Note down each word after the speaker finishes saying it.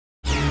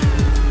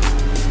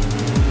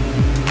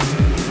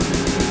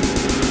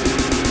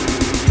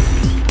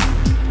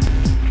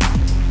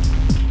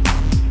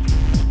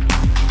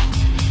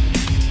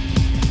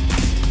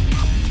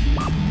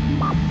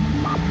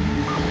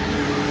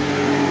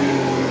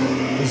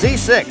The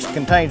Z6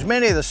 contains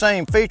many of the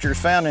same features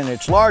found in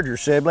its larger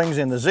siblings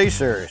in the Z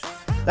series.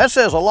 That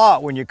says a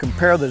lot when you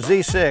compare the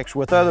Z6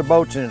 with other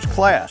boats in its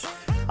class.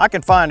 I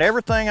can find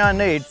everything I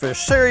need for a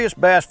serious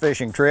bass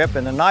fishing trip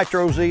in the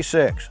NITRO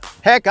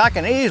Z6. Heck, I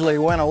can easily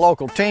win a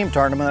local team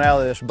tournament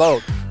out of this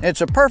boat. It's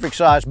a perfect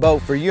size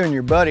boat for you and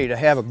your buddy to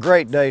have a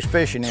great day's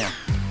fishing in.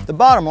 The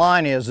bottom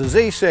line is the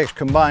Z6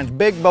 combines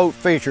big boat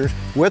features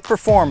with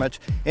performance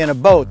in a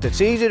boat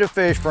that's easy to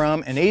fish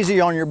from and easy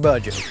on your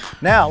budget.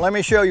 Now let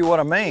me show you what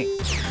I mean.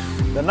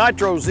 The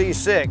NITRO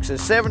Z6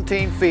 is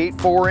 17 feet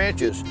 4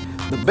 inches.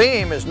 The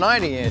beam is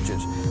 90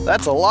 inches.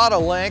 That's a lot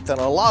of length and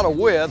a lot of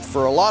width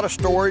for a lot of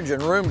storage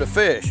and room to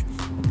fish.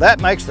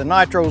 That makes the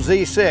NITRO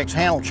Z6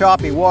 handle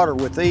choppy water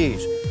with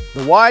ease.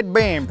 The wide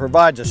beam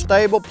provides a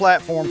stable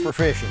platform for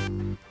fishing.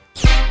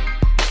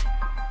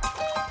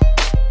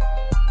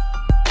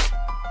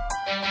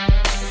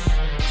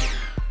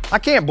 I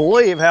can't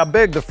believe how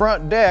big the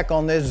front deck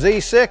on this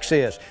Z6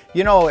 is.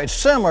 You know, it's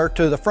similar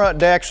to the front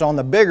decks on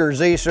the bigger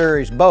Z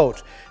series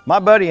boats. My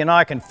buddy and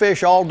I can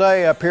fish all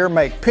day up here,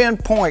 make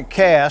pinpoint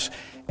casts,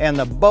 and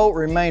the boat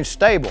remains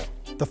stable.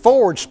 The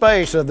forward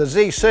space of the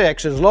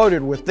Z6 is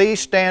loaded with these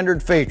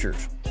standard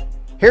features.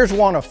 Here's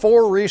one of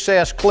 4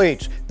 recessed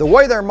cleats. The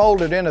way they're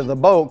molded into the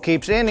boat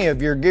keeps any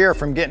of your gear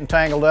from getting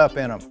tangled up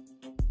in them.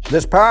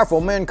 This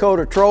powerful Minn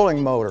Kota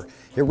trolling motor.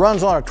 It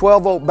runs on a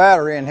 12-volt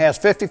battery and has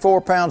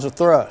 54 pounds of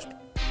thrust.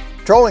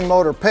 Trolling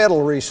motor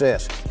pedal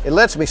recess. It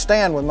lets me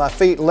stand with my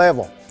feet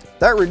level.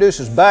 That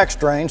reduces back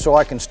strain so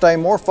I can stay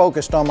more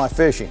focused on my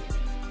fishing.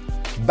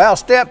 Bow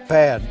step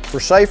pad for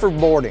safer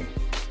boarding.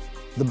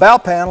 The bow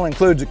panel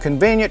includes a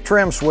convenient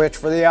trim switch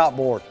for the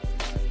outboard.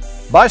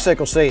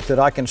 Bicycle seat that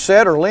I can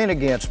set or lean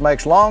against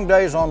makes long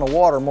days on the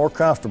water more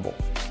comfortable.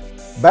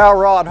 Bow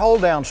rod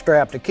hold-down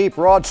strap to keep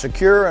rods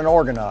secure and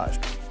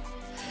organized.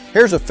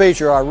 Here's a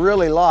feature I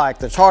really like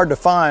that's hard to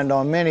find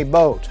on many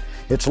boats.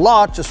 It's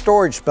lots of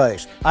storage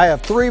space. I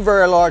have 3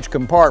 very large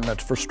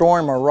compartments for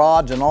storing my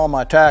rods and all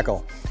my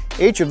tackle.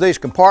 Each of these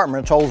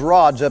compartments holds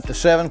rods up to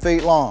 7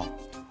 feet long.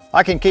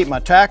 I can keep my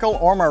tackle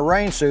or my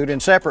rain suit in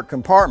separate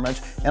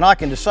compartments, and I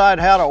can decide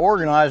how to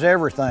organize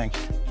everything.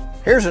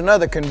 Here's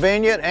another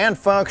convenient and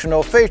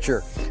functional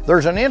feature.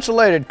 There's an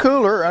insulated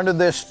cooler under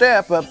this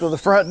step up to the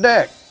front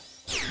deck.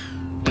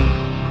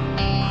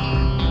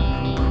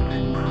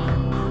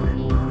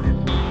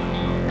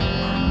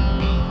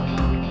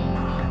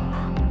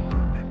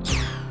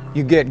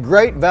 You get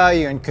great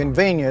value and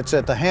convenience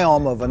at the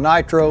helm of a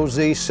NITRO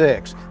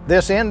Z6.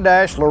 This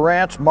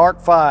Lowrance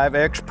Mark V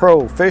X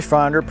Pro fish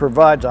finder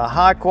provides a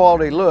high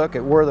quality look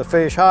at where the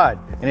fish hide,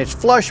 and it's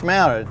flush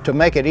mounted to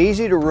make it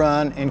easy to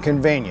run and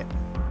convenient.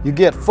 You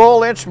get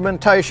full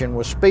instrumentation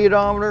with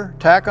speedometer,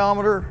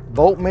 tachometer,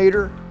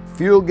 voltmeter,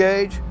 fuel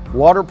gauge,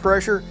 water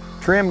pressure,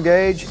 trim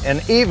gauge,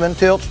 and even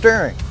tilt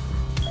steering.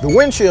 The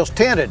windshield's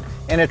tinted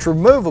and it's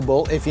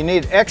removable if you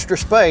need extra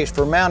space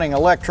for mounting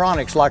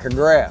electronics like a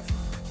graph.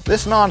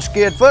 This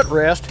non-skid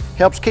footrest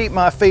helps keep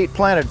my feet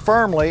planted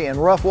firmly in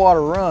rough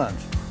water runs.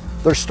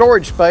 There's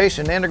storage space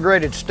and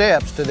integrated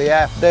steps to the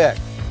aft deck.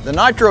 The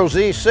NITRO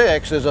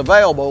Z6 is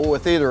available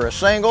with either a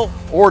single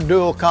or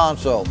dual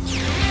console.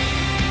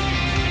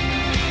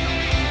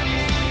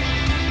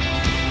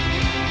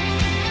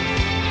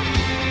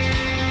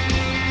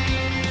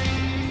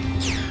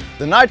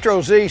 The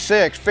NITRO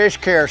Z6 fish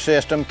care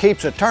system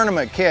keeps a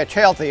tournament catch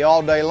healthy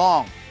all day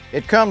long.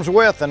 It comes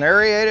with an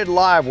aerated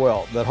live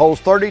well that holds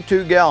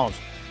 32 gallons.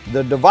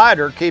 The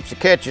divider keeps the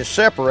catches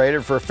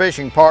separated for a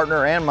fishing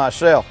partner and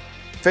myself.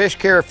 Fish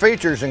care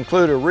features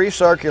include a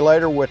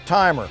recirculator with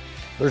timer.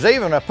 There's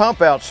even a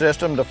pump out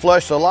system to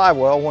flush the live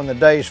well when the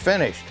day's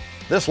finished.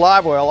 This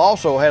live well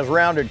also has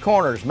rounded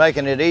corners,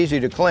 making it easy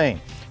to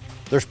clean.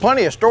 There's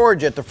plenty of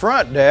storage at the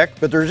front deck,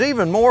 but there's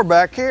even more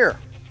back here.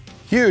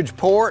 Huge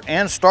port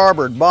and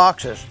starboard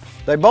boxes.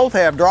 They both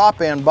have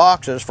drop-in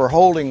boxes for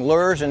holding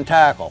lures and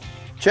tackle.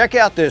 Check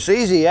out this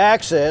easy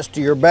access to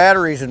your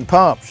batteries and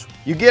pumps.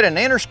 You get an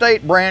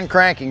Interstate brand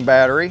cranking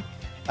battery,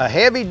 a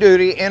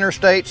heavy-duty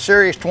Interstate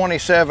Series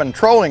 27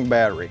 trolling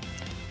battery,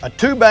 a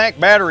 2-bank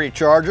battery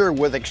charger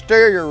with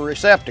exterior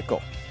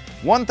receptacle,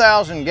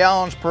 1,000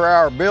 gallons per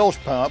hour bilge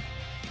pump,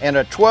 and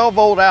a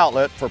 12-volt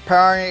outlet for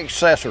powering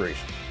accessories.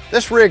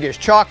 This rig is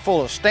chock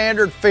full of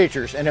standard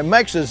features, and it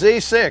makes the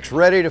Z6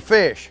 ready to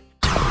fish.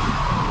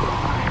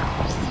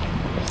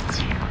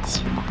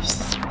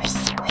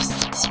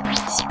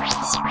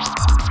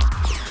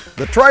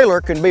 The trailer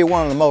can be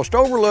one of the most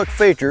overlooked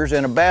features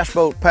in a bass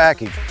boat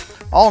package.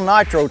 All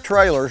NITRO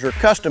trailers are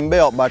custom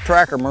built by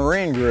Tracker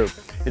Marine Group.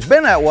 It's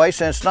been that way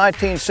since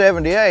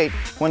 1978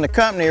 when the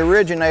company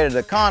originated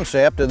the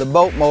concept of the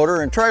boat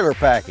motor and trailer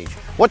package.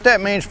 What that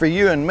means for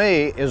you and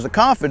me is the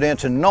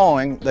confidence in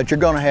knowing that you're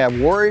going to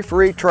have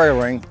worry-free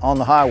trailering on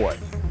the highway.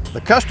 The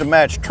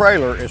custom-matched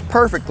trailer is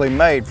perfectly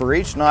made for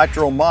each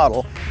NITRO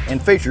model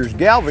and features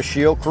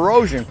GalvaShield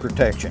corrosion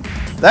protection.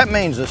 That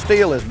means the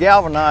steel is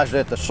galvanized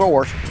at the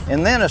source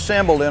and then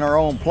assembled in our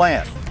own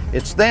plant.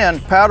 It's then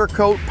powder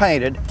coat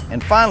painted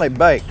and finally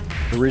baked.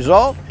 The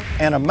result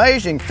An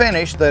amazing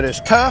finish that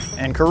is tough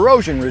and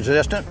corrosion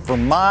resistant for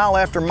mile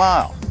after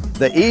mile.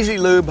 The Easy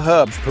Lube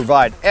hubs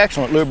provide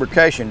excellent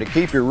lubrication to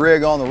keep your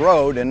rig on the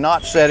road and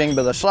not setting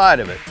by the side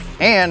of it.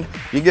 And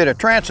you get a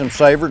transom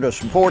saver to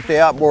support the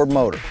outboard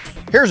motor.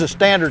 Here's a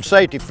standard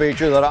safety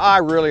feature that I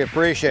really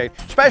appreciate,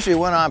 especially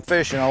when I'm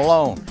fishing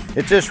alone.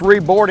 It's this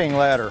reboarding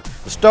ladder.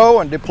 The stow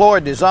and deploy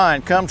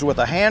design comes with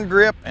a hand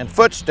grip and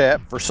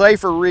footstep for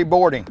safer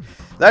reboarding.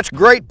 That's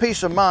great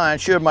peace of mind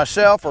should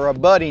myself or a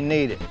buddy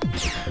need it.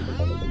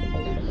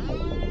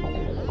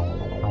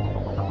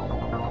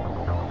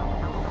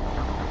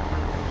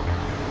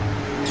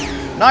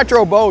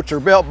 NITRO boats are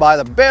built by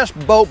the best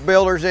boat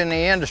builders in the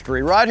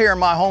industry right here in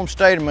my home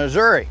state of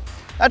Missouri.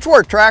 That's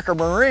where Tracker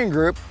Marine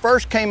Group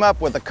first came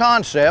up with the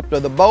concept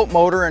of the boat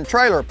motor and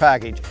trailer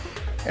package.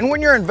 And when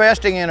you're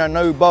investing in a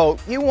new boat,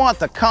 you want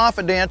the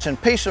confidence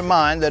and peace of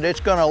mind that it's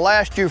going to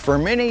last you for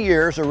many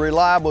years of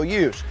reliable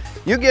use.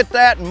 You get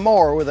that and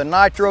more with a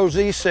NITRO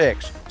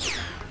Z6.